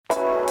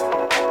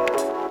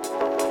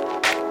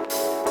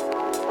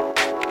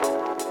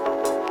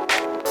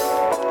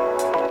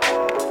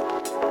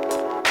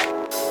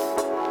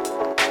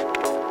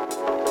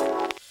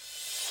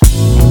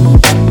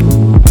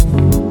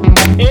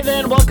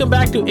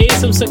back to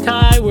ASM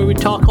Sakai, where we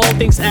talk all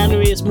things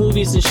anime,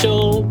 movies, and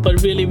show,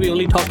 but really we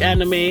only talk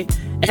anime,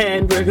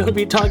 and we're going to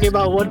be talking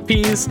about One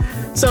Piece.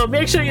 So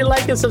make sure you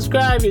like and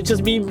subscribe. It's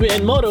just me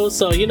and Moto,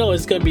 so you know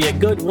it's going to be a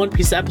good One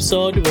Piece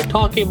episode. We're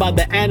talking about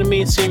the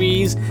anime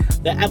series,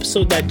 the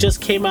episode that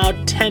just came out,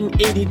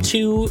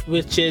 1082,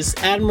 which is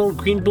Admiral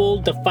Green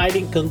Bull, The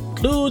Fighting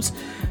Concludes.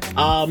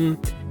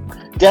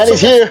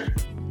 Daddy's here.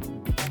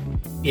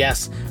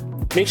 Yes.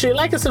 Make sure you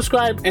like and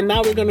subscribe, and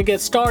now we're going to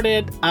get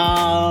started.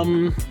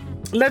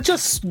 Let's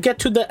just get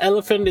to the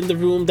elephant in the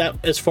room that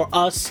is for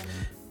us,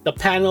 the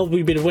panel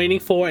we've been waiting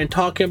for and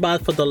talking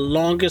about for the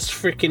longest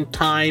freaking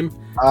time.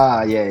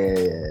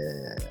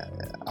 Yeah.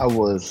 I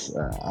don't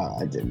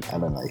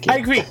like it. I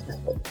agree.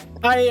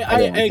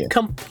 I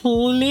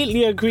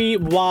completely agree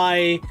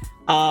why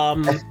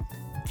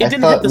it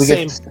didn't hit the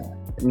same.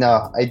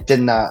 No, I did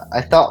not. I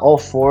thought all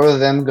four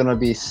of them gonna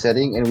be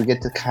sitting, and we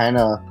get to kind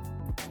of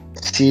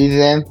see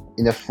them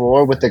in the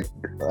floor with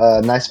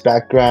a nice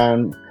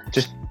background,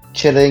 just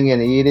chilling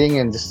and eating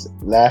and just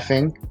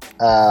laughing.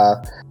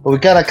 But we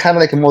got a kind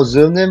of like a more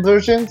zoomed in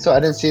version, so I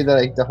didn't see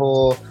the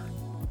whole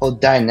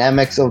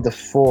dynamics of the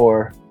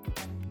four.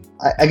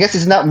 I guess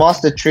it's not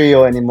Monster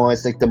Trio anymore.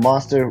 It's like the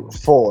Monster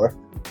Four.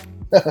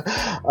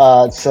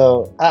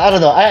 So I don't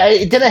know.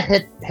 It didn't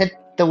hit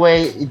the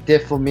way it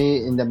did for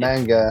me in the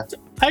manga.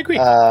 I agree.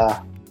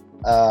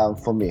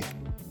 For me.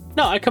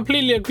 No, I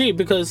completely agree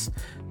because.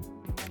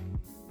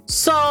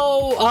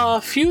 So,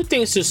 a few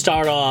things to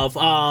start off.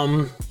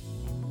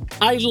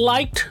 I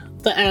liked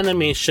the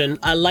animation.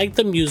 I liked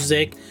the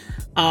music.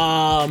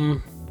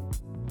 The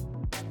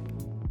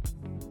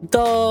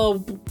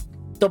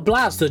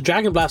blast, the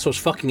Dragon Blast was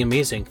fucking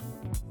amazing.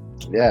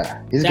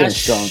 Yeah, he's getting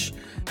strong.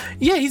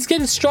 Yeah, he's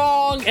getting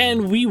strong,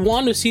 and we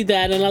want to see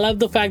that. And I love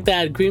the fact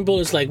that Green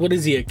Bull is like, what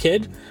is he, a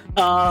kid?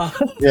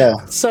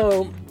 Yeah.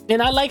 So,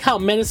 and I like how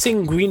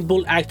menacing Green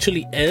Bull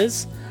actually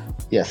is.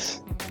 Yes.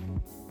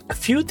 A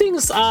few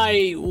things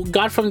I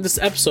got from this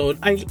episode.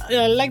 I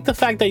like the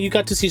fact that you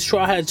got to see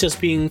Straw Hats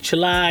just being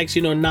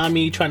chillax,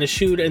 Nami trying to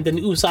shoot, and then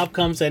Usopp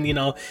comes and,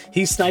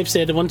 he snipes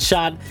it in one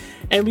shot.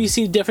 And we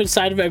see different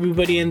side of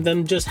everybody and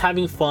them just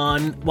having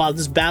fun while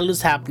this battle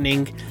is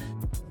happening.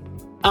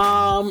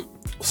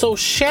 So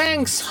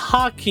Shanks'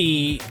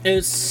 hockey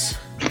is...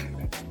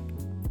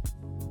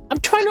 I'm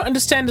trying to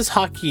understand this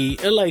hockey.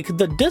 Like,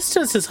 the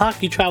distance his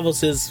hockey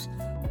travels is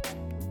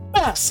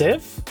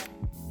massive.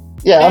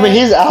 Yeah, I mean,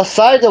 he's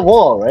outside the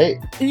wall, right?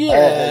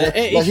 Yeah,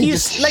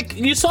 he's like,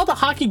 you saw the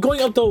hockey going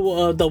up the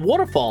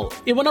waterfall.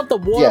 It went up the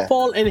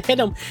waterfall and hit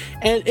him,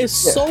 and it's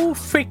so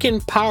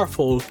freaking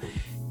powerful.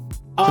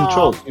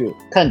 Controlled,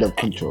 kind of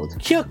controlled.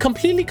 Yeah,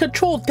 completely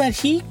controlled that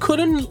he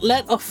couldn't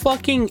let a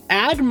fucking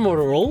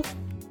admiral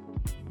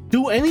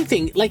do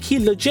anything. Like, he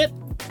legit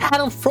had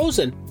him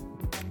frozen.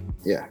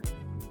 Yeah,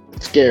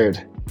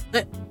 scared.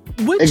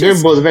 Which and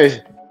Green Bull's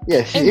very,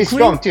 he's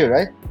strong too,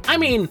 right? I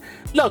mean,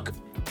 look.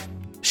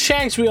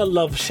 Shanks, we all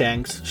love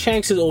Shanks.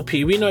 Shanks is OP.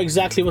 We know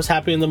exactly what's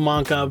happening in the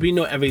manga. We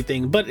know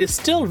everything. But it's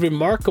still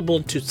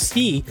remarkable to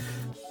see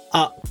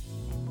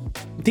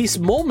these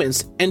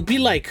moments and be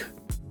like,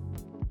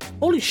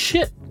 holy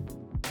shit.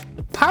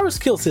 The power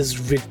skills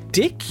is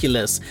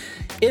ridiculous.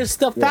 It's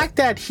the fact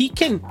that he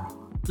can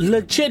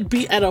legit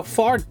be at a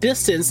far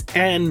distance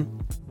and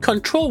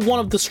control one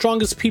of the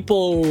strongest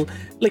people.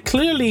 Like,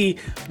 clearly,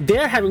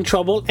 they're having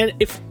trouble. And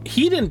if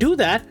he didn't do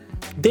that,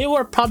 they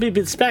were probably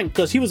been spanked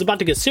because he was about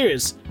to get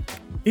serious.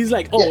 He's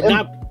like,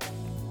 now.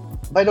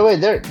 By the way,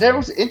 there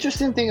was an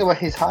interesting thing about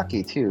his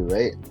hockey too,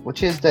 right?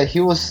 Which is that he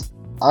was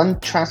how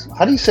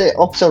do you say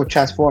opposite of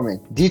transforming?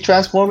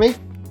 De-transforming?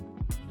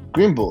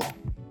 Green Bull.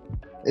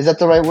 Is that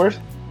the right word?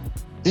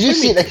 Did you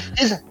see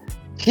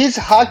his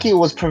hockey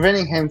was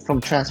preventing him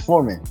from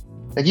transforming?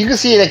 Like, you can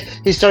see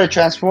he started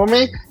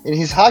transforming and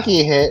his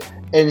hockey hit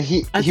and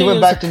he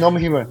went back to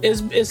normal humor.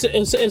 It's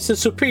a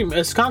supreme,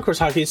 it's Conqueror's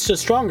hockey. It's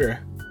just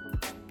stronger.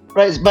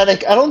 Right, but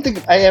I don't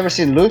think I ever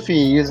seen Luffy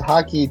use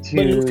hockey to...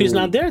 But Luffy's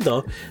not there,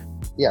 though.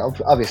 Yeah,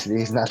 obviously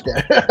he's not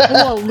there.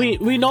 Well,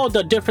 we know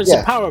the difference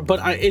in power, but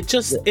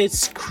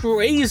it's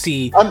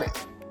crazy to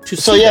see.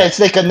 So yeah, it's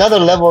like another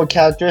level of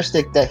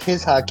characteristic that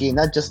his hockey,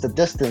 not just the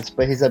distance,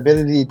 but his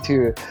ability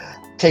to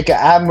take an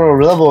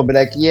admiral level and be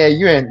like, yeah,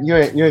 you're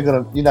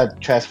not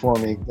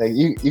transforming. Like,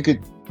 you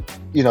could,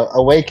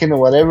 awaken or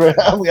whatever.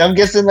 I'm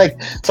guessing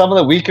like some of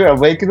the weaker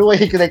awakened way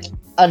he could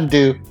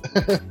undo.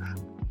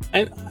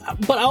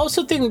 But I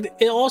also think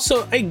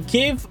it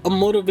gave a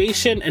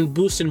motivation and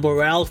boost in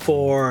morale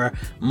for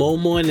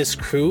Momo and his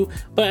crew.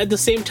 But at the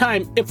same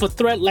time, if a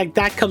threat like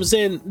that comes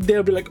in,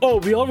 they'll be like, oh,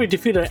 we already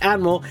defeated an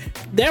admiral.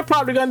 They're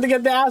probably going to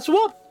get their ass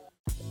whooped.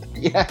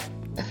 Yeah,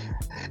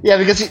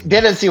 because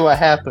they didn't see what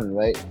happened,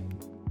 right?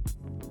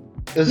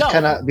 It was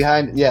kind of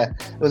behind, it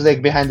was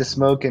like behind the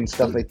smoke and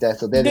stuff like that.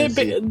 So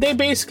they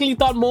basically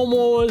thought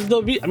Momo was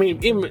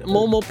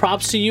Momo,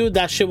 props to you.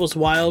 That shit was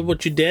wild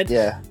what you did.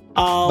 Yeah.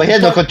 But he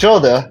had no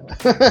control though.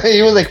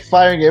 He was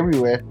firing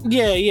everywhere.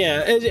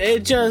 Yeah.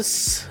 It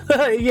just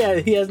he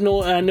has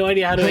no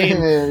idea how to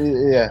aim.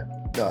 Yeah.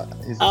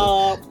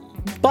 No,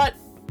 but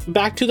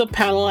back to the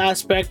panel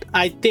aspect,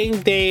 I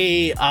think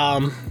they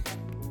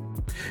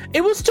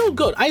it was still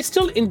good. I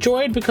still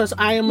enjoy it because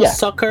I am a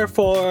sucker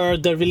for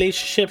the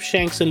relationship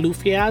Shanks and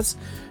Luffy has.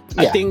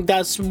 I think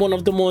that's one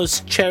of the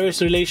most cherished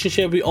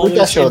relationship we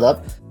always showed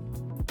up.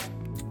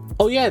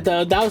 Oh yeah,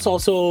 that was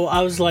also,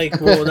 I was like,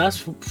 whoa,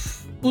 that's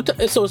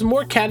Uta, so it's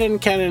more canon,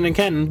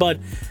 but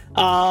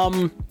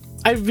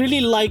I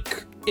really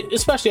like,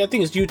 especially I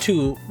think it's you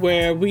too,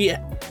 where we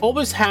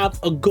always have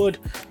a good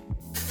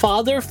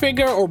father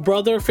figure or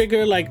brother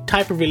figure like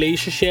type of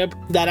relationship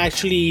that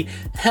actually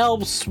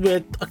helps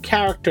with a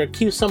character,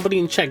 keeps somebody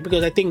in check,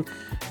 because I think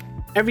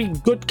every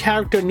good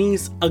character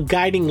needs a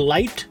guiding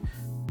light.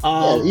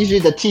 Usually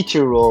the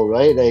teacher role,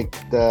 right? Like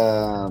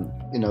the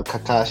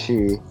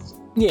Kakashi.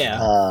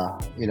 Yeah.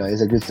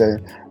 Is a good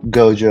thing.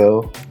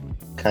 Gojo,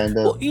 kind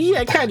of. Well,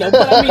 yeah, kind of.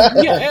 But I mean,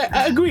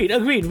 yeah,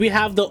 agreed. We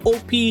have the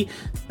OP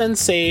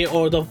sensei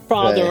or the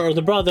father or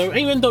the brother.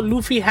 Even though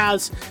Luffy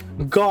has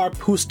Garp,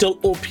 who's still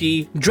OP,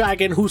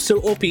 Dragon, who's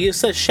still OP, it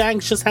says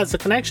Shanks just has the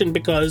connection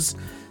because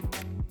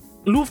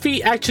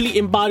Luffy actually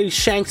embodies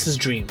Shanks'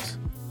 dreams.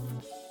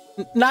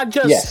 Not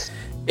just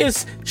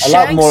it's Shanks, a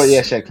lot more.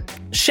 Yeah, Shanks.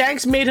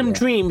 Shanks made him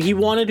dream. He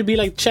wanted to be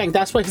like Shanks.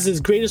 That's why his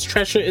greatest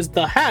treasure is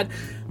the hat,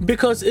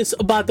 because it's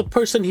about the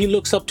person he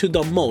looks up to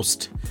the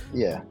most.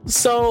 Yeah.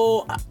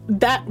 So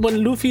that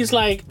when Luffy's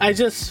like, I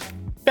just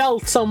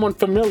felt someone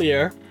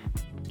familiar.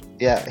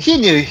 Yeah, he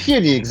knew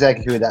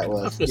exactly who that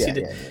was. Of course he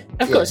did. Yeah.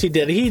 Of course he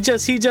did. He's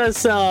just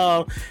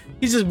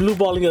blue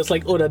balling us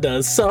like Oda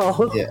does.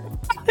 So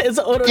it's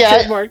an Oda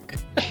trademark.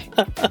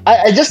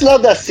 I just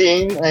love that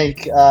scene.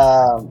 Like,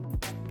 a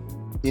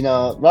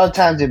lot of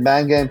times in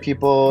manga and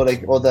people,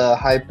 like all the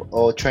hype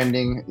or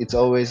trending, it's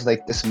always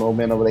like this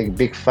moment of like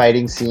big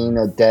fighting scene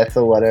or death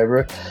or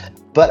whatever.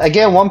 But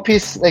again, One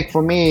Piece, like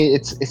for me,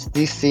 it's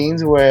these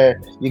scenes where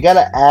you got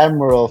an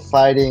admiral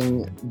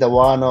fighting the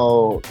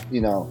Wano,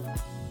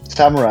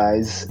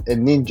 samurais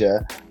and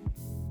ninja,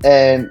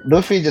 and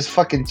Luffy just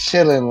fucking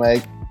chilling.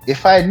 Like,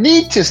 if I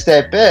need to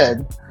step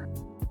in,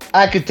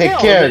 I could take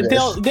care of this. They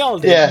all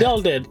did. They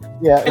all did.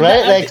 Yeah, and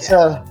right.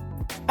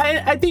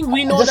 I think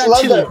we know that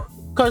too.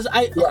 Because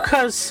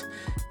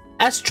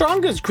as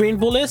strong as Green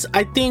Bull is,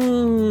 I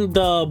think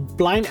the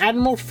Blind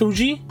Admiral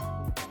Fujitora,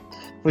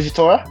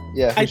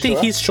 I think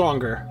he's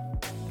stronger.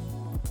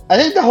 I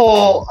think the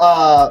whole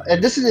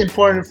and this is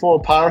important for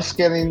power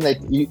scaling.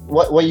 Like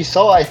what you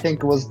saw, I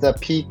think, was the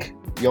peak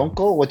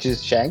Yonko, which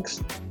is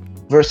Shanks,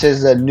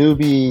 versus the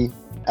newbie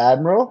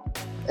Admiral,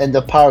 and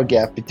the power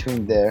gap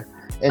between there.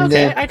 And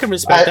then I can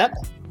respect that.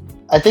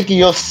 I think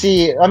you'll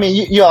see. I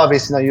mean, you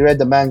obviously know. You read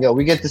the manga.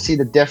 We get to see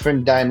the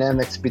different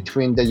dynamics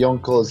between the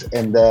Yonkos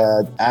and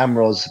the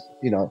admirals.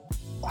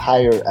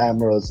 Higher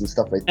admirals and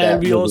stuff like that.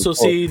 And we also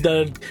see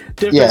the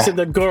difference in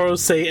the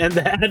Gorosei and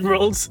the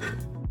admirals.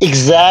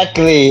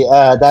 Exactly.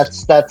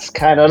 That's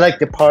kind of like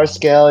the power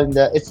scale, and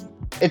it's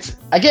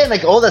again,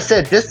 like Oda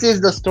said, this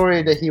is the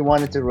story that he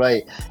wanted to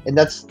write, and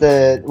that's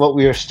what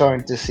we are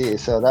starting to see.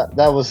 So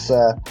that was.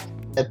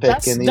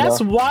 Epic. That's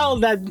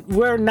wild that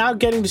we're now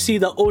getting to see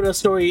the Oda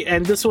story,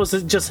 and this was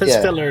just his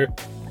filler.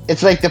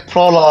 It's like the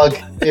prologue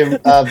in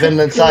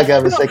Vinland Saga.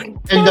 It was like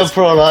in the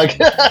prologue.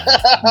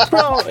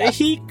 Bro,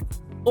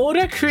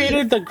 Oda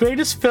created the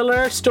greatest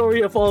filler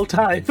story of all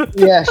time.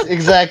 Yes,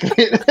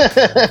 exactly.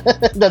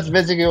 That's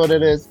basically what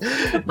it is.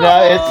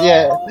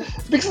 No,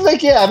 it's because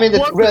I mean,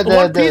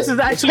 One Piece is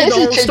actually the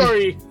whole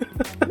story.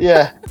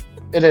 Yeah,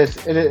 it is.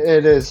 It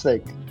is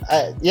like,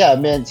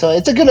 man. So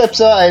it's a good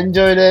episode. I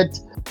enjoyed it.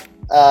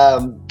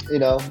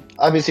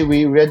 Obviously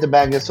we read the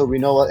manga, so we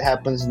know what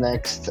happens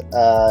next.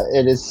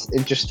 It is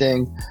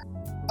interesting.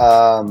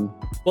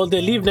 Well,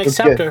 they leave next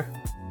chapter.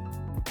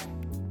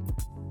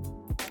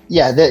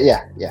 Yeah.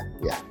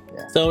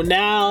 So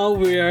now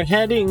we are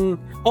heading.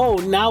 Oh,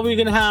 now we're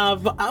gonna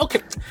have.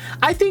 Okay,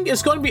 I think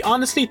it's going to be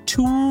honestly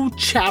 2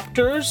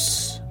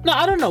 chapters. No,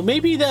 I don't know.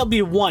 Maybe there'll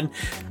be one,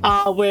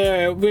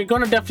 where we're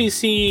gonna definitely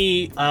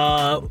see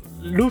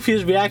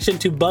Luffy's reaction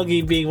to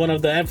Buggy being one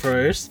of the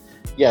emperors.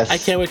 Yes, I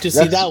can't wait to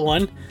see that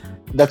one.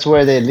 That's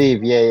where they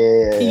leave.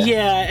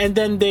 Yeah, and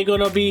then they're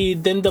gonna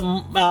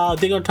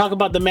talk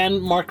about the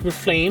man marked with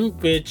flame,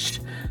 which.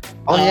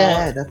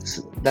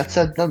 That's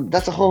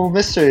a whole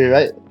mystery,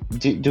 right?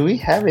 Do we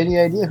have any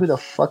idea who the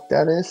fuck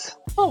that is?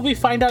 Oh, we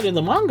find out in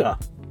the manga.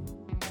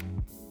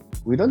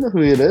 We don't know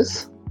who it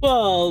is.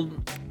 Well,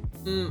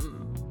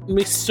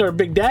 Mr.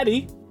 Big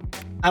Daddy.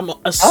 I'm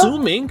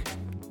assuming.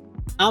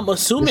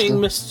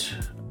 Mr.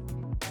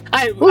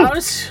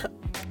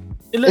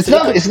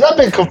 It's not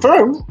been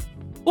confirmed.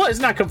 Well, it's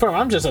not confirmed.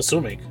 I'm just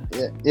assuming.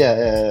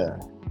 Yeah.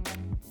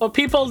 For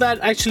people that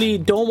actually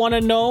don't want to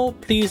know,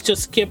 please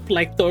just skip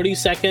like 30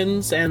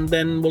 seconds and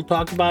then we'll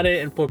talk about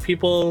it. And for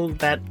people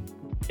that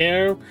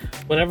care,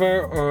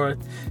 whatever, or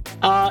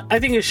I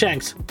think it's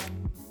Shanks.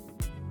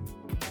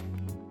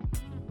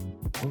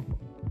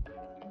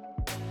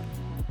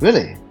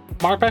 Really?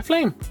 Marked by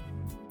flame.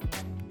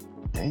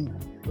 Damn.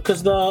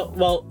 Because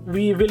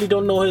we really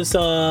don't know his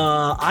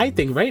eye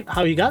thing, right?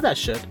 How he got that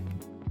shit.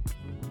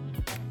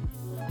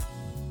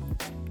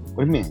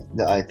 What do you mean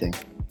the eye thing?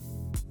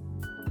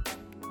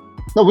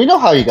 No, we know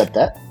how you got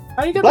that.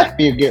 How you get that?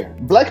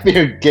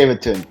 Blackbeard gave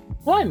it to him.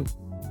 When?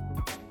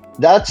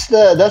 That's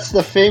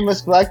the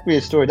famous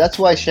Blackbeard story. That's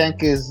why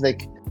Shank is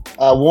like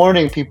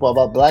warning people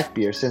about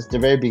Blackbeard since the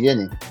very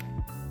beginning.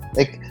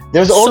 Like,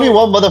 there's only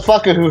one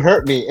motherfucker who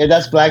hurt me, and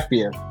that's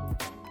Blackbeard.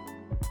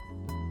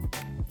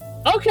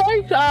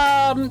 Okay,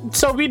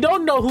 so we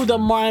don't know who the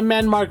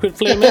man Margaret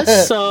Flame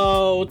is,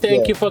 so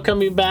thank you for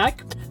coming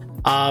back.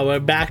 We're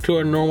back to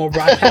our normal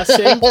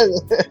broadcasting.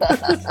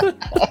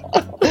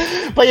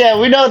 But yeah,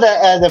 we know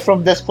that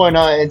from this point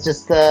on, it's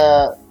just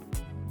Oda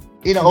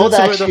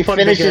actually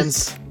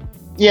finishes. Begins.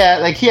 Yeah,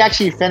 like he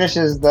actually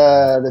finishes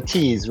the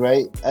tease,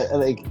 right?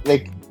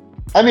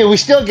 I mean, we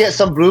still get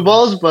some blue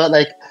balls, but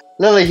like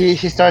literally,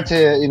 he started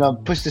to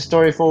push the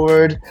story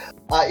forward.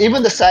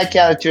 Even the side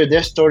character,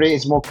 their story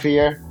is more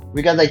clear.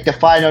 We got like the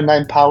final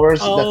 9 powers.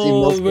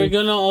 Oh, we're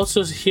gonna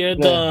also hear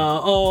the.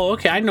 Oh,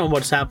 okay, I know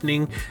what's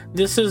happening.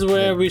 This is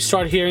where we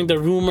start hearing the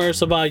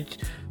rumors about,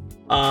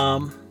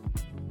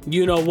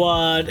 you know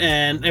what,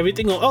 and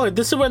everything. Oh,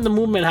 this is when the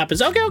movement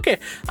happens. Okay.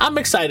 I'm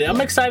excited.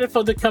 I'm excited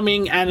for the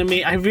coming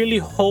anime. I really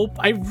hope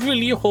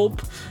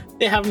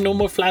they have no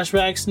more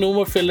flashbacks, no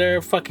more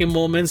filler fucking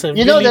moments. There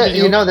is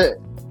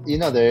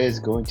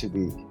going to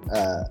be.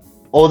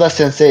 Oda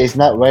Sensei is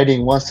not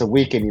writing once a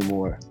week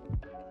anymore.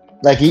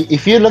 Like,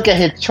 if you look at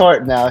his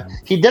chart now,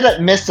 he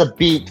didn't miss a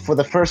beat for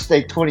the first,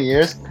 20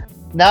 years.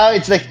 Now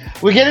it's like,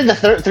 we're getting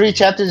the 3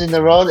 chapters in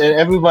a row, and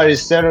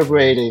everybody's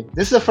celebrating.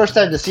 This is the first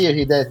time this year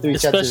he did 3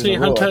 chapters in a row. Especially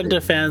Hunter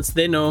Hunter fans,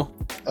 they know.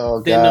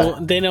 Oh,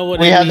 God. They know what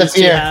we it have means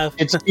the fear. to have.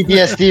 It's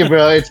PTSD,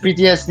 bro. It's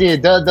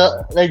PTSD.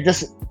 Like,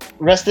 this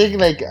wrestling,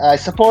 like, I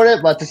support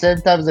it, but at the same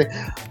time, it's like...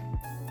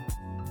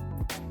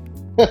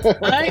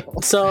 Alright,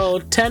 so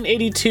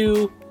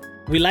 1082,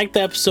 we liked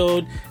the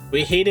episode.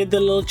 We hated the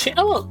little change.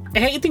 Oh, well,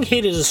 I think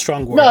hate is a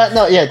strong word.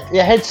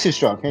 Yeah, hate's too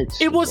strong.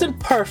 It wasn't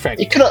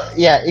perfect. It could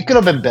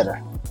have been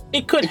better.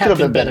 It could have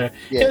been better.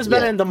 Yeah, it was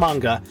better in the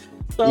manga.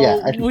 So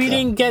we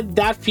didn't get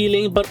that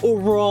feeling, but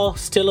overall,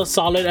 still a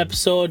solid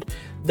episode.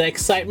 The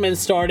excitement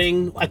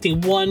starting, I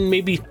think 1,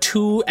 maybe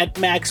 2 at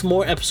max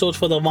more episodes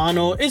for the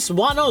Wano.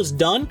 Wano is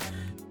done,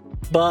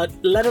 but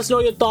let us know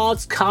your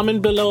thoughts.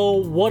 Comment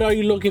below. What are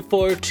you looking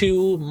forward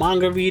to?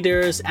 Manga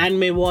readers,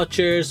 anime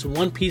watchers,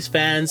 One Piece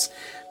fans.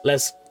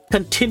 Let's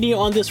continue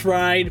on this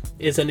ride.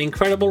 It's an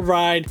incredible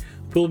ride.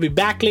 We'll be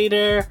back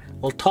later.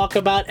 We'll talk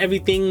about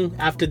everything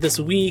after this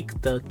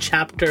week, the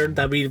chapter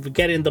that we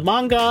get in the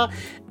manga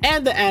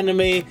and the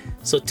anime.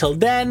 So till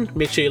then,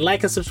 make sure you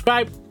like and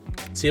subscribe.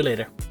 See you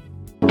later.